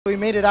He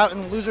made it out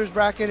in losers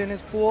bracket in his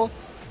pool,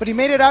 but he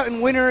made it out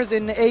in winners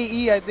in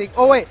AE, I think.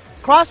 Oh wait,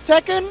 Cross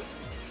Tekken?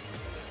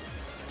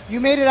 You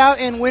made it out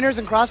in winners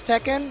in Cross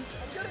Tekken? I'm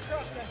good at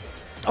Cross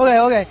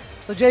Tekken. Okay.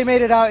 So Jay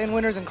made it out in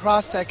winners in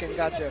Cross Tekken.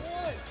 Gotcha.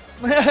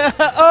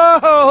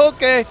 Oh,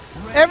 okay.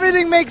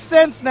 Everything makes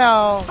sense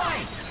now.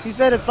 He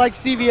said it's like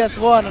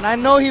CVS1, and I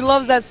know he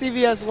loves that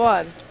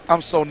CVS1.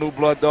 I'm so new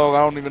blood, dog. I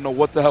don't even know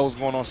what the hell was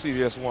going on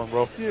CVS1,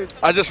 bro. Dude.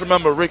 I just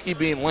remember Ricky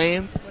being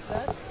lame. What's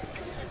that?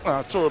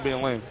 Tora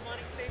being lame.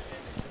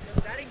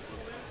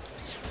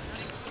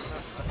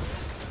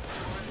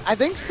 I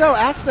think so.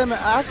 Ask them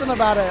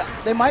about it.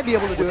 They might be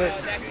able to do it.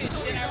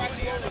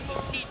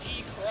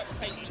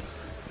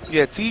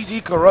 Yeah,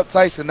 TG Corrupt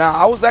Tyson. Now,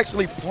 I was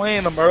actually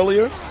playing him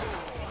earlier.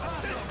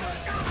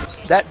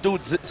 That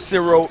dude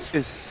Zero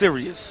is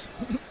serious.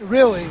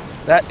 Really?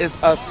 That is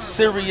a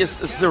serious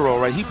Zero,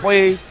 right? He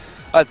plays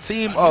a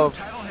team of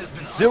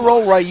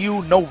Zero,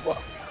 Ryu, Nova.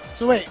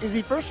 So wait, is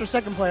he first or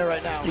second player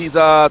right now? He's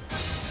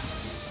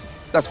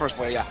that's first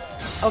player, yeah.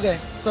 Okay,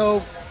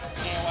 so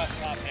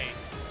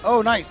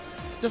oh, nice.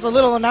 Just a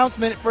little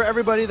announcement for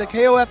everybody: the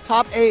KOF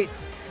top 8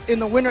 in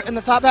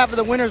the top half of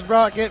the winners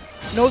bracket.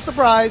 No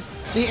surprise,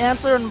 the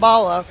Answer and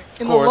Bala.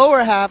 In the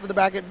lower half of the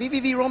bracket,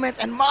 BBV Romance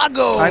and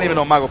Mago. I didn't even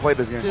know Mago played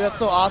this game. Dude, that's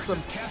so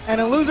awesome. And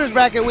in losers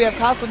bracket, we have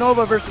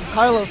Casanova versus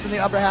Carlos in the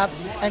upper half,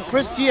 and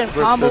Chris G and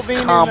Combo Bean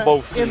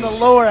in the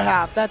lower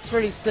half. That's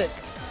pretty sick.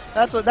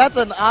 That's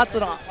an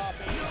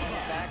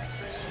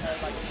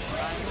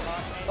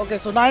Okay,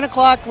 so 9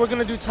 o'clock, we're going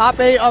to do top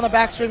 8 on the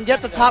backstream.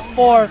 Get to top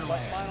 4.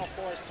 Final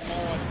four is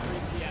tomorrow at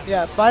 3 p.m.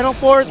 Yeah, Final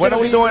 4 is going to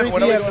be 3 p.m.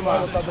 When are we doing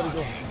tomorrow.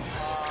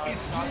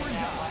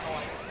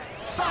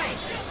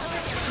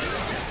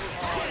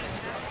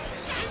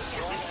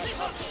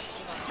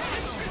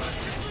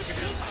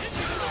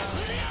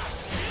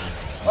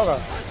 Okay.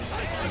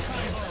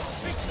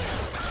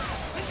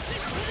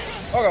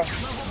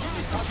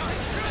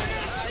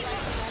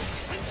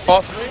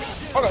 All three?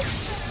 Okay.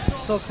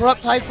 So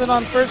Corrupt Tyson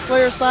on first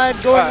player side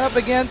going up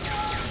against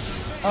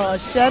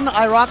Shen,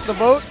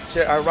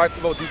 RockTheVote. I rock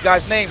the vote. These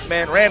guys' names,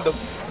 man, random.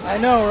 I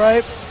know,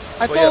 right?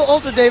 I told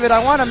Ultra David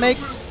I want to make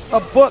a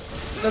book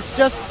that's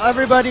just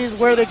everybody's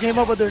where they came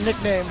up with their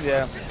nickname.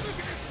 Yeah.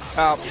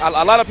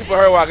 A lot of people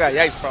heard where I got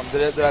Yikes from.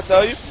 Did I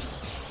tell you?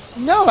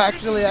 No,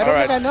 actually, I don't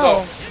think I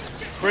know.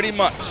 So, pretty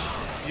much.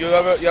 You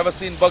ever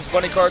seen Bugs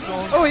Bunny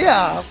cartoons? Oh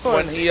yeah, of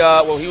course. When he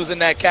was in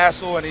that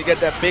castle and he get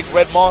that big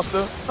red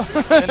monster.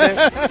 In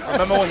there. I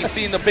remember when he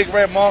seen the big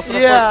red monster the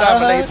first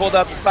time and then he pulled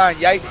out the sign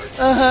Yikes.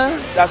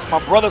 That's my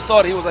brother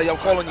saw it. He was like, "Yo, I'm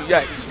calling you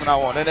Yikes from now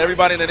on." And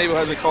everybody in the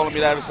neighborhood has been calling me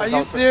that ever since. Are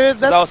you serious?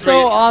 That's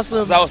so awesome.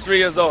 Since I was 3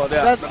 years old.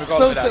 Yeah, that's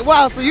so sick.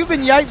 Wow, so you've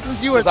been Yipes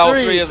since you were 3. I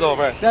was 3 years old,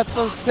 right? That's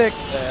so sick.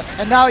 Yeah.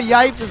 And now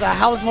Yipes is a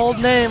household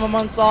name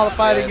amongst all the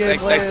fighting game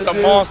players. Thanks to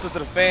the monsters, to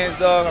the fans,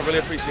 dog. I really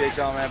appreciate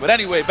y'all, man. But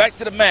anyway, back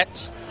to the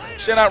match.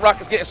 Shen Rock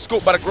is getting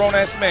scooped by the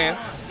grown-ass man.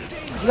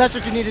 So that's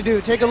what you need to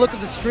do. Take a look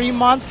at the stream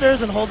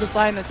monsters and hold the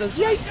sign that says,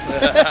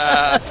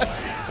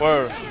 "Yikes."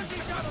 Word.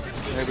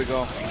 Here we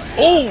go.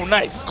 Oh,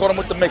 nice. Caught him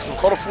with the mix-up.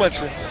 Caught him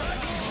flinching.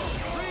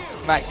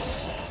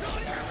 Nice.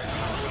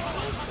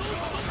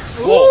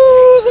 Whoa.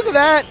 Ooh, look at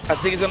that. I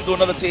think he's going to do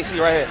another TC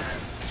right here.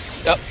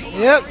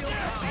 Yep.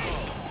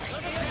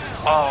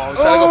 Oh,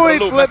 he's trying to go for the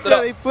loop. Messed it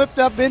up. He flipped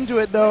up into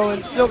it, though,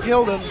 and still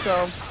killed him,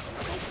 so.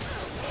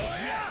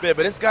 Yeah,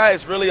 but this guy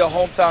is really a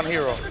hometown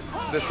hero,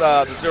 this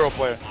the Zero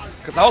player.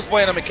 Because I was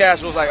playing him in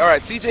casual. I was like, all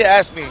right, CJ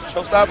asked me,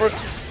 Showstopper,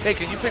 hey,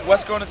 can you pick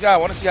Wesker on this guy? I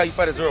want to see how you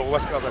fight a Zero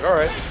with Wesker. I was like, all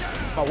right.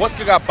 My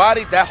Wesker got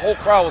bodied. That whole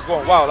crowd was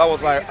going wild. I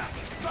was like,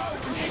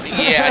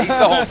 yeah, he's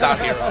the hometown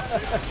hero.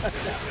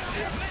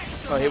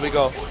 Oh, here we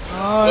go.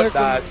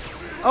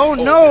 Oh,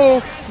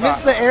 no.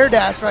 Missed the air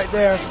dash right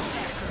there.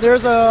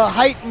 There's a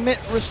height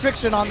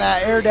restriction on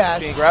that air dash.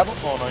 Can you grab him?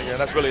 Oh, no, yeah,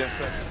 that's really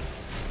instant.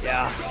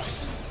 Yeah.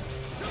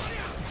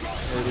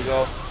 There we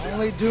go.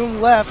 Only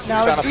Doom left.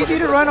 Now it's easy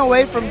to run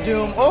away from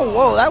Doom. Oh,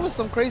 whoa, that was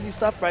some crazy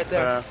stuff right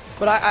there. Yeah.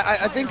 But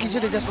I think he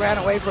should have just ran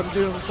away from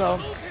Doom.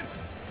 So,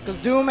 because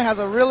Doom has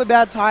a really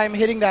bad time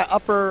hitting that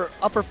upper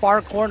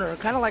far corner,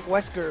 kind of like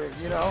Wesker,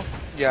 you know.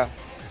 Yeah.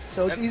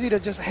 So it's easy to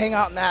just hang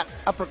out in that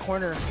upper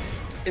corner.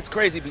 It's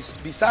crazy.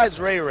 Besides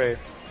Ray, right?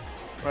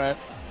 I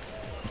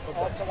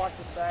also want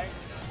to say.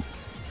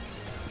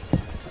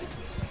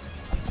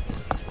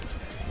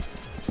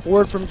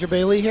 Word from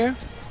Jabali here.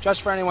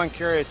 Just for anyone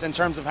curious, in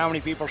terms of how many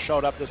people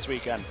showed up this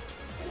weekend,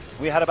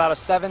 we had about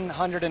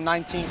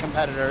 719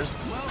 competitors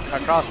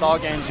across all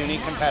games,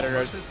 unique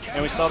competitors,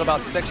 and we sold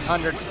about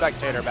 600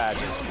 spectator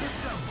badges.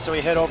 So we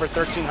hit over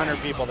 1,300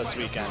 people this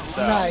weekend.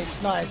 So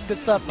Nice. Good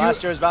stuff.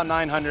 Last year was about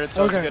 900,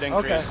 so it's a good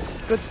increase.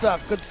 Okay. Good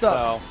stuff.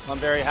 So I'm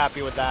very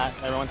happy with that.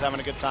 Everyone's having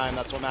a good time.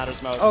 That's what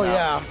matters most Oh, now.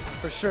 yeah,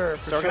 for sure.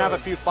 So we're going to have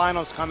a few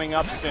finals coming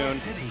up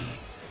soon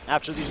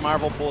after these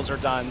Marvel pools are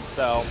done.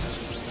 So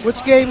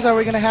which games are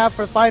we going to have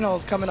for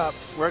finals coming up?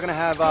 we're going to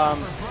have,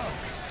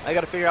 I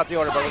got to figure out the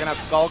order, but we're going to have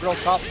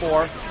Skullgirls top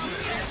 4,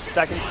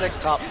 Tekken 6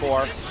 top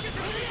 4.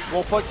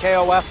 We'll put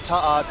KOF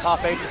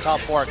top 8 to top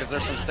 4 because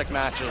there's some sick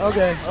matches.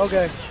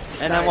 Okay.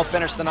 And then we'll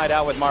finish the night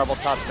out with Marvel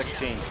top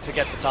 16 to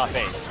get to top 8.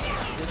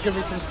 There's going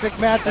to be some sick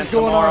matches And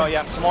going tomorrow, on.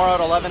 yeah, tomorrow at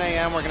 11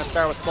 a.m. we're going to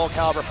start with Soul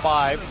Calibur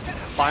 5,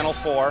 Final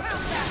 4.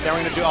 Then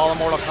we're going to do all of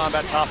Mortal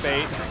Kombat top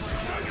 8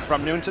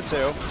 from noon to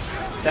 2.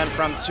 Then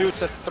from 2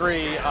 to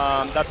 3,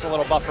 that's a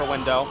little buffer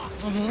window.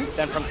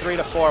 Then from 3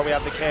 to 4, we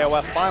have the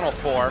KOF Final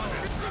 4.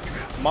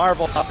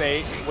 Marvel top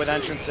 8 with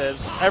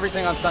entrances.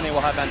 Everything on Sunday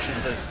will have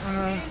entrances.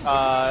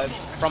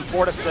 From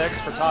 4 to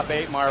 6 for top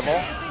 8 Marvel.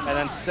 And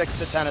then 6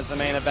 to 10 is the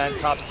main event,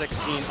 top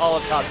 16, all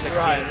of top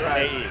 16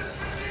 AE.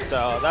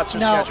 So that's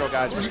your schedule,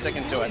 guys. We're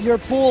sticking to it. Your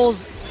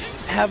pools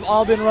have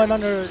all been run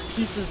under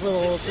Keats'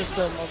 little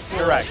system of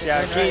pools. Correct,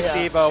 yeah. Keats,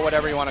 Evo,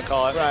 whatever you want to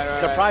call it.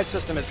 Right, the prize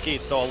system is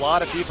Keats, so a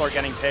lot of people are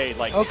getting paid.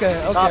 Like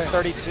top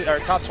 32 or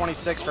top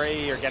 26 for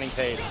AE are getting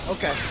paid.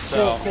 Okay,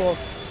 so, cool. All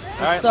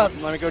right,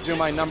 stuff. let me go do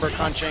my number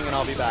crunching, and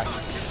I'll be back.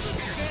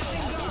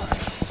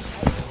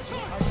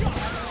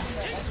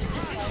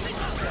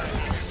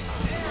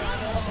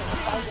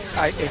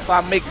 If I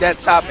make that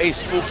top 8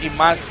 spooky,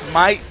 my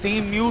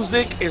theme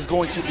music is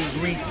going to be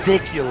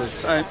ridiculous,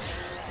 son.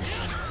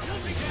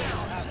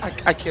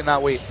 I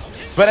cannot wait.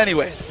 But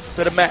anyway,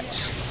 to the match.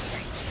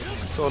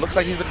 So it looks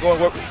like he's been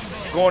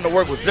going to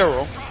work with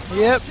Zero.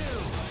 Yep.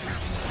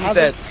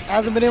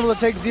 Hasn't been able to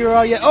take Zero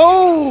out yet.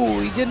 Oh,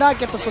 he did not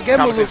get the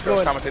Sogemba loop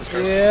going. Commentator's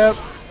curse. Yep.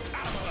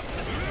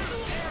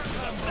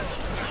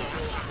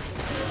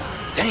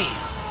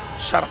 Damn.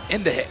 Shot him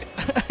in the head.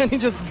 And he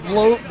just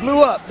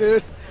blew up,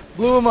 dude.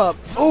 Blew him up.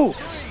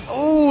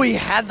 Oh, he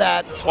had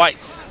that.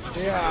 Twice.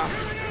 Yeah.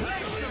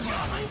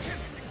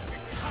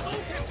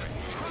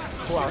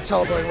 Wow,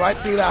 teleporting right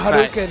through that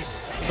Hadouken.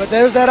 Nice. But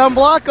there's that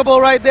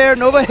unblockable right there.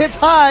 Nova hits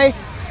high.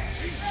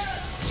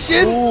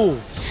 Shin. Ooh.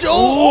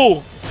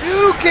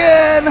 You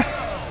can.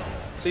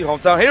 See,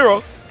 hometown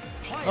hero.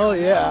 Oh,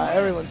 yeah.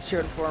 Everyone's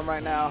cheering for him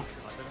right now.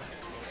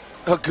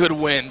 A good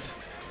wind.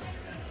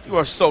 You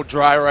are so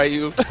dry, right,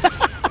 you?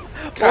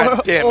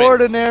 God damn it.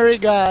 Ordinary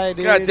guy,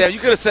 dude. God damn, you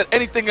could have said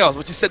anything else,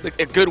 but you said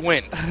a good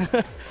wind.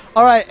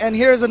 All right, and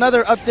here's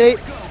another update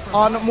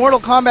on Mortal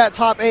Kombat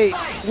Top 8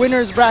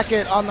 winners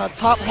bracket. On the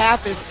top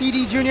half is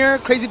CD Jr.,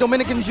 Crazy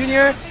Dominican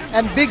Jr.,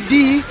 and Big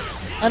D.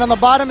 And on the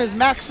bottom is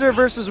Maxter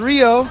versus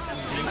Rio.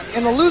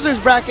 In the losers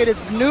bracket,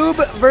 it's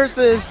Noob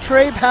versus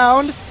Trey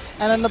Pound.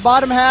 And in the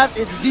bottom half,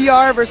 it's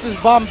DR versus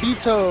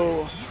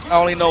Bombito. I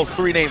only know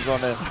 3 names on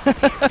there.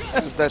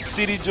 It's that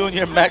CD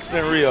Jr., Maxter,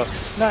 and Rio.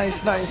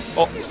 Nice.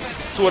 Oh,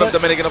 2 of them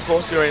Dominican, of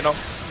course. You already know.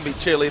 Be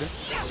cheerleader.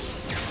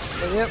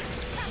 Yep.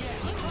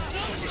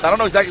 I don't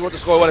know exactly what the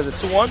score was.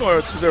 Is it 2-1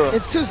 or 2-0?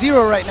 It's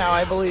 2-0 right now,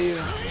 I believe.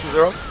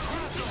 2-0?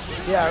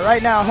 Yeah,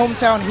 right now,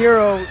 hometown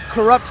hero,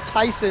 Corrupt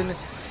Tyson,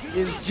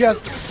 is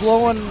just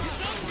blowing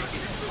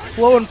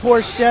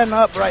poor Shen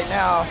up right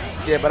now.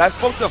 Yeah, but I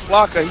spoke to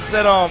Flocka. He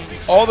said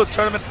all the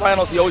tournament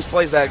finals, he always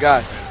plays that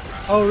guy.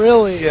 Oh,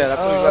 really? Yeah,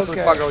 that's what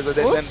Flocka always did.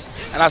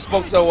 And I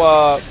spoke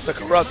to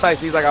Corrupt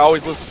Tyson. He's like, I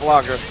always lose to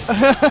Flocka.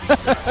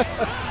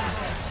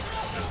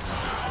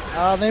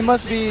 They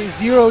must be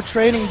Zero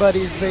training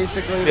buddies,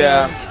 basically.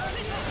 Yeah. Man.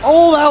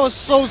 Oh, that was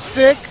so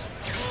sick.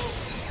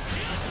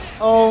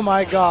 Oh,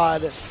 my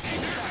God.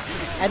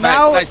 And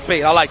nice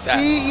bait. I like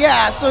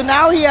that. So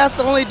now he has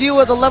to only deal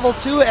with the level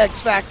 2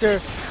 X Factor.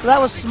 So that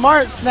was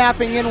smart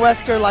snapping in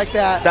Wesker like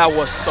that. That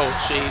was so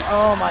cheap.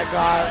 Oh, my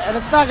God. And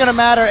it's not going to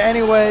matter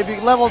anyway.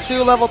 Level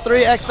 2, level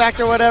 3, X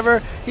Factor,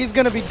 whatever. He's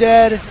going to be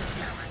dead.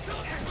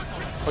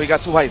 Oh, he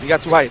got too hype.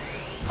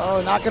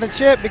 Oh, not going to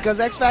chip because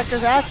X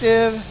Factor's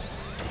active.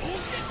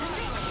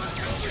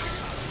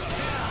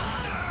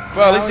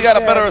 Well, at least he got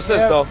a better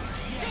assist, though.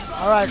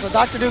 All right, so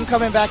Dr. Doom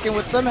coming back in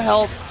with some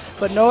help,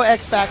 but no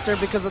X Factor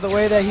because of the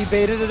way that he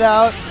baited it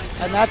out.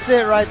 And that's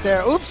it right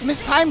there. Oops,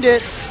 mistimed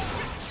it.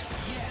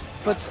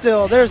 But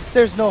still,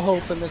 there's no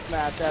hope in this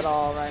match at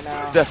all right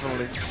now.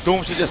 Definitely.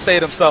 Doom should just say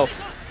it himself.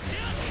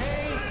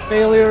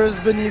 Failure is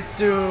beneath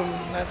Doom.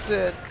 That's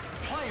it.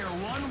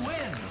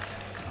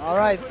 All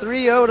right,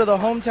 3-0 to the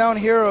hometown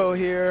hero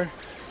here.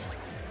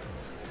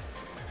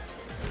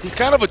 He's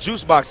kind of a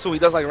juice box, too. He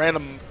does, like,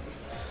 random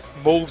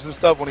moves and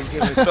stuff when he's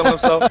feeling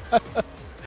himself.